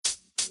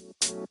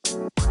Good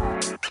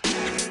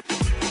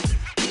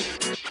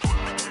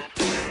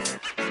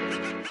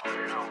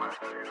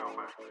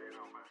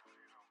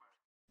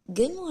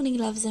morning,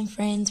 loves and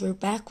friends. We're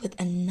back with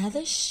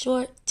another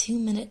short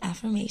 2-minute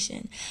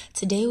affirmation.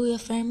 Today we're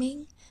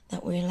affirming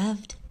that we're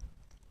loved.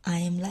 I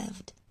am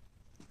loved.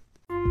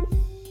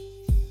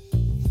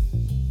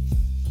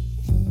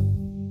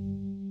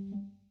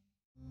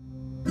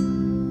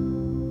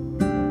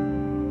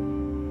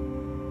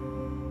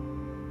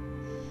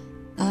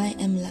 I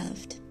am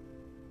loved.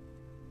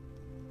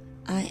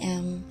 I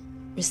am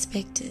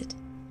respected.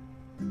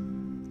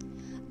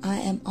 I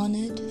am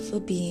honored for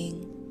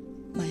being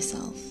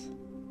myself.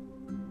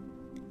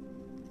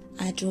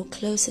 I draw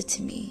closer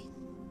to me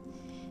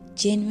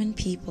genuine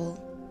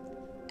people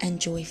and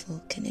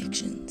joyful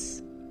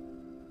connections.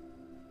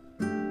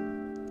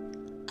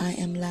 I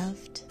am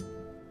loved.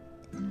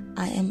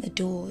 I am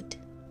adored.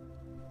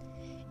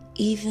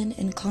 Even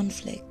in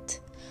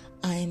conflict,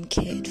 I am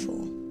cared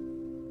for.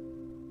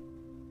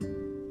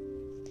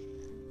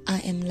 I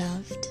am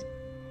loved.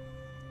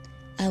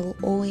 I will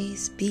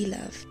always be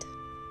loved.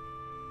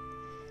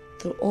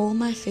 Through all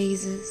my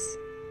phases,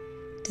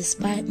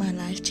 despite my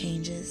life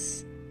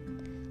changes,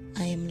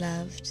 I am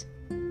loved.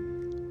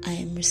 I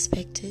am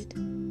respected.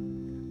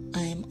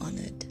 I am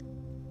honored.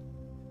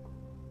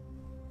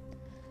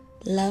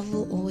 Love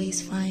will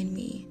always find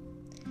me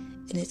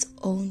in its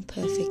own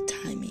perfect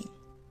timing.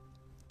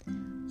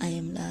 I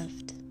am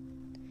loved.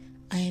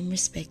 I am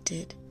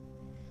respected.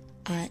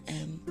 I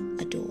am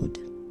adored.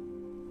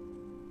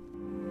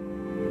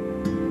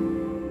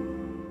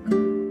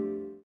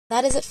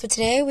 That is it for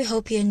today. We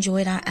hope you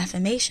enjoyed our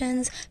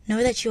affirmations.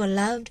 Know that you are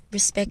loved,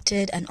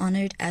 respected, and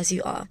honored as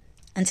you are.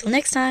 Until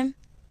next time.